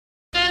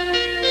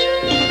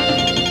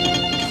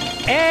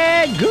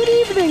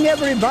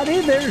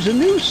everybody. There's a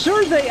new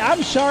survey.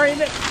 I'm sorry.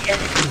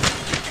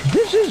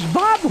 This is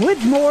Bob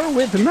Whittmore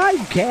with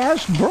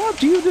Nightcast, brought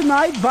to you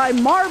tonight by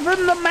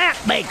Marvin the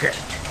Mapmaker.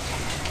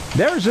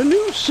 There's a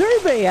new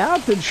survey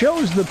out that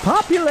shows the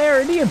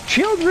popularity of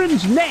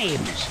children's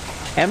names.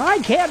 And I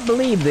can't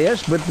believe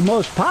this, but the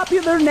most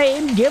popular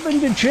name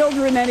given to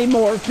children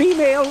anymore,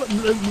 female,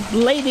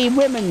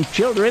 women,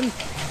 children,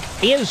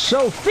 is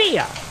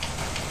Sophia.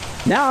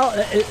 Now,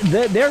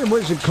 there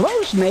was a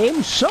close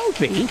name,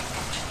 Sophie,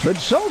 but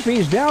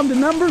Sophie's down to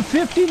number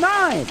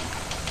 59.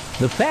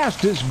 The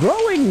fastest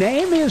growing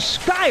name is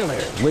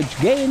Skylar, which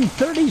gained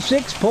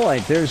 36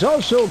 points. There's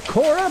also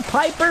Cora,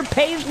 Piper,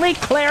 Paisley,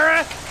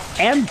 Clara,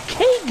 and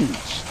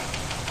Cadence.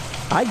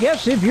 I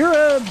guess if you're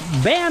a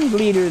band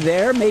leader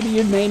there, maybe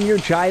you'd name your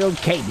child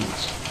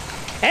Cadence.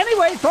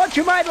 Anyway, thought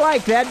you might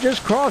like that.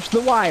 Just crossed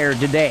the wire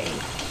today.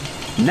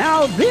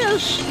 Now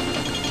this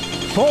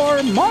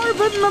for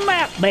Marvin the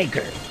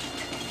Mapmaker.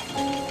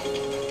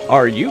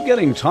 Are you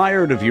getting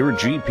tired of your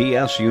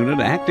GPS unit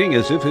acting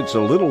as if it's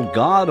a little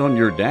god on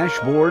your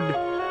dashboard?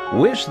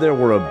 Wish there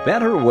were a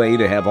better way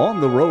to have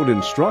on-the-road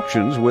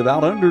instructions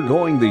without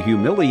undergoing the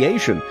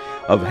humiliation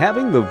of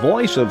having the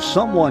voice of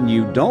someone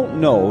you don't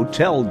know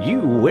tell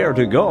you where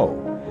to go?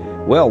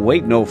 Well,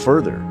 wait no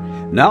further.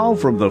 Now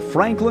from the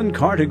Franklin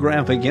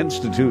Cartographic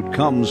Institute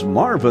comes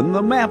Marvin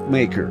the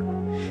Mapmaker.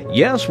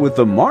 Yes, with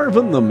the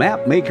Marvin the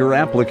Mapmaker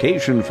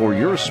application for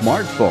your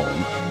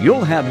smartphone,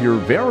 you'll have your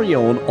very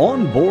own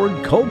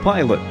onboard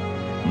co-pilot.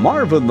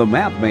 Marvin the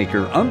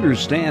Mapmaker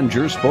understands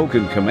your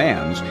spoken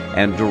commands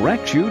and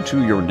directs you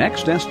to your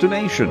next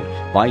destination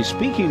by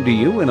speaking to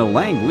you in a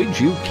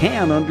language you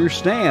can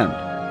understand.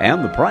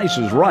 And the price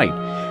is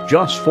right.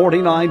 Just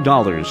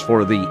 $49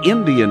 for the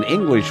Indian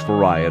English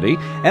variety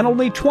and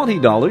only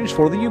 $20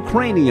 for the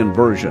Ukrainian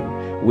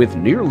version, with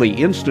nearly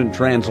instant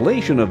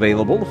translation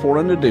available for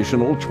an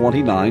additional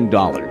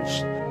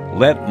 $29.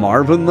 Let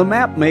Marvin the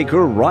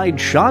Mapmaker ride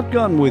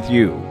shotgun with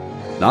you.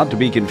 Not to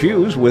be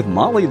confused with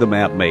Molly the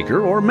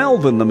Mapmaker or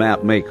Melvin the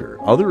Mapmaker,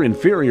 other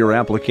inferior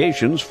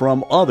applications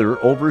from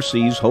other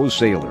overseas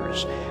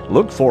wholesalers.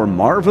 Look for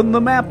Marvin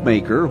the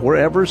Mapmaker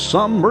wherever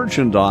some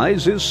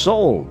merchandise is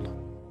sold.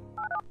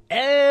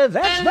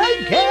 That's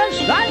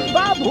Nightcast. I'm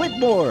Bob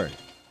Whittmore.